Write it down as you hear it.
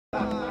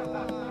Bucks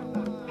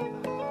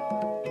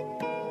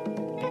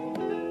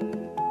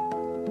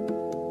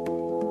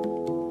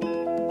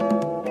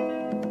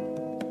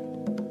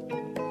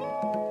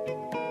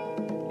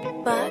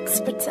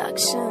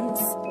Productions.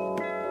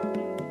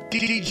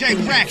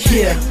 DJ Rack.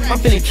 Yeah, I'm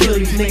finna kill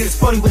these niggas.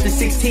 40 with the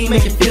 16,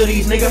 make it feel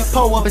these niggas.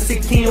 Pull up a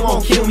 16, it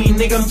won't kill me,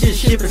 nigga. I'm just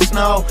shipping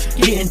snow,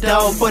 getting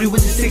dog. 40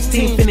 with the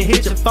 16, finna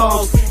hit your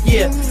foes.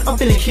 Yeah, I'm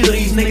finna kill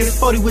these niggas.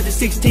 40 with the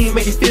 16,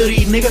 make it feel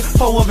these niggas.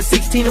 Pull up a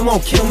 16, it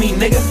won't kill me,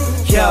 nigga.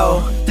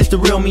 Yo, this the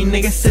real me,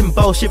 nigga. Sitting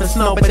bold, shipping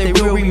snow, but they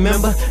will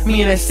remember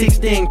me and that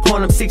 16,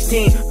 pouring them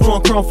 16,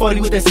 blowing chrome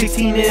 40 with that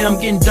 16 in it.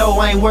 I'm getting dough,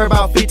 I ain't worried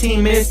about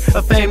 15 minutes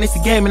of fame. It's a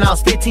game, and I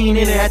was 15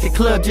 in it at the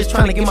club, just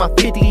trying to get my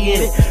 50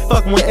 in it.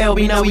 Fucking with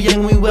LB, now we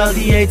young, we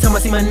wealthy. Every time I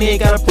see my nigga,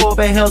 gotta pull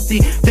back healthy.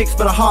 Fix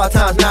for the hard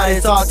times, now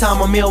it's all time.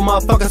 I'm a meal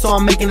motherfucker, so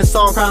I'm making a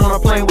song, crying on a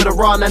plane with a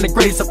raw, not the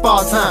greatest of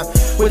all time.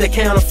 With a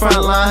K on the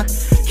front line,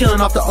 killing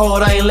off the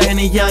old, I ain't letting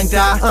the young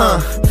die.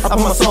 I put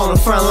my soul on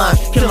the front line,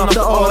 killing off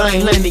the old, I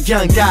ain't letting the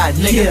young die,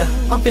 nigga. Yeah,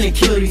 I'm finna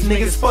kill these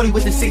niggas. 40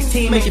 with the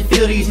 16, make it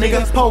feel these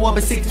niggas. Pull up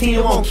a 16,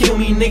 it won't kill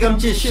me, nigga. I'm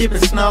just shipping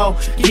snow,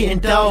 getting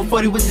dough.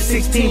 40 with the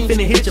 16,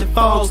 finna hit your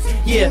foes.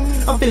 Yeah,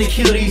 I'm finna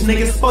kill these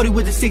niggas. 40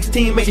 with the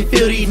 16, make it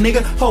feel these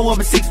niggas. Pull up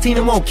a 16,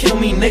 it won't kill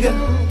me, nigga.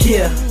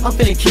 Yeah, I'm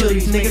finna kill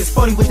these niggas.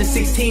 40 with the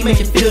 16, make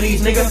it feel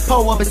these niggas.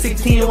 Pull up a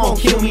 16, it won't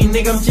kill me,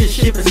 nigga. I'm just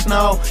shipping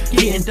snow,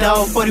 getting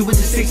dough. 40 with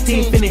the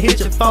 16, finna hit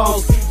your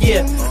foes.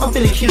 Yeah, I'm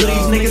finna kill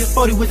these niggas.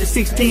 40 with the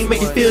 16,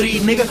 make it feel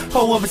these niggas.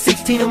 Pull up a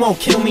 16, it won't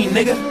kill me,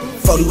 nigga.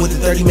 40 with the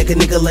 30, make a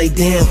nigga lay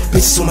down.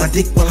 Bitches on my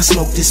dick while I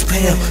smoke this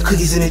pound.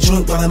 Cookies in a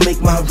joint while I make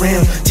my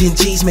round. 10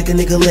 G's make a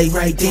nigga lay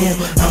right down.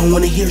 I don't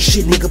wanna hear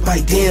shit, nigga,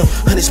 bite down.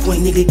 100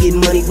 point nigga getting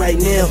money right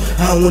now.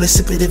 I don't wanna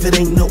sip it if it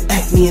ain't no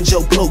act. Me and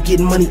Joe Blow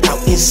getting money out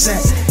in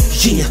sacks.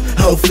 Yeah,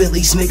 I don't feel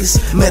these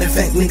niggas. Matter of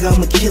fact, nigga,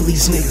 I'ma kill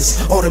these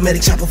niggas.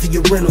 Automatic chopper for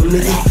your rental,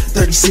 nigga.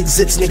 36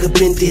 zips, nigga,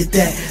 been did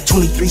that.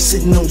 23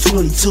 sitting on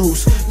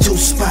 22s. 2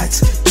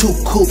 spots, 2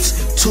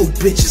 coupes, 2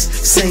 bitches,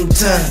 same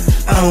time.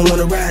 I don't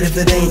wanna ride if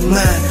it ain't mine.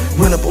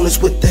 Run up on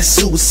this whip, that's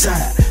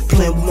suicide.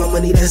 Playing with my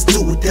money, that's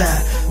do or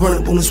die.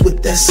 Run up on this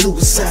whip, that's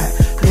suicide.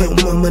 Playing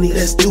with my money,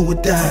 that's do or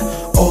die.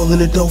 All in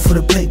the dough for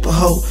the paper,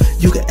 hoe.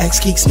 You can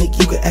ask Geek Sneak,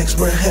 you can ask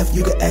Red Hef,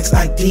 you can ask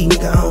ID,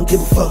 nigga, I don't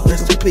give a fuck,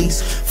 rest in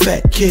peace,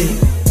 fat kid.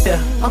 Yeah,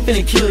 I'm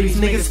finna kill these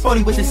niggas.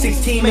 40 with the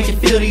 16, make it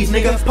feel these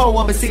niggas. Pull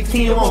up a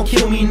 16, it won't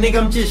kill me,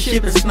 nigga. I'm just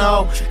shipping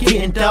snow,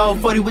 getting dough.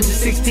 40 with the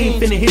 16,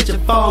 finna hit your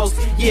foes.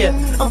 Yeah,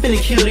 I'm finna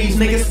kill these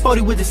niggas.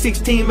 40 with the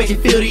 16, make it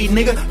feel these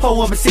niggas.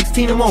 Pull up a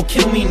 16, it won't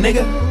kill me,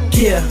 nigga.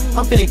 Yeah,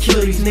 I'm finna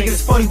kill these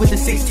niggas. 40 with the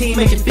 16,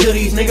 make it feel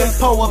these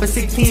niggas. Pull up a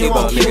 16, it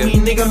won't kill me,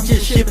 nigga. I'm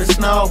just shipping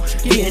snow,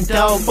 getting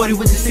dough. 40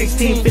 with the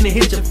 16, finna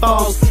hit your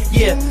foes.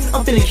 Yeah,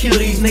 I'm finna kill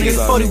these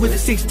niggas. 40 with the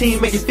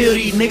 16, make it feel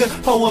these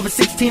niggas. Pull up a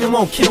 16, it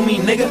won't kill me,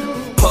 nigga.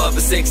 Pull up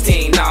a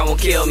 16, nah, it won't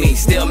kill me.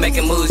 Still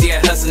making moves, yeah,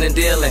 hustling and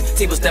dealing.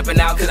 People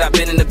stepping out cause I've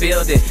been in the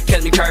building.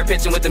 Catch me curb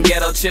pitching with them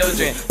ghetto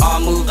children. All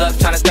moved up,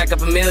 trying to stack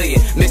up a million.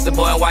 Mix the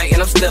boy in white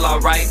and I'm still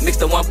alright. Mix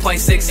the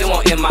 1.6, it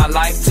won't end my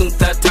life.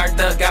 Tuned up, turned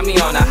up, got me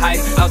on a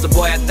hype. I was a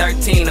boy at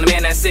 13 and a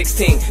man at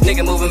 16.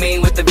 Nigga moving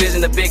mean with the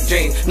vision of big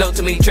dreams. No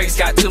too many tricks,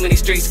 got too many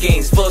street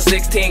schemes. Full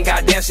 16,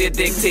 goddamn shit,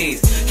 dick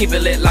tease. Keep it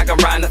lit like I'm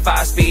riding a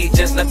 5-speed.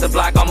 Just left the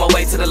block on my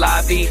way to the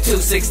lobby.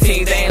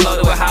 216, they ain't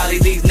loaded with Holly.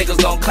 These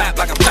niggas gon' clap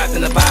like I'm clapped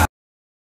in the vibe.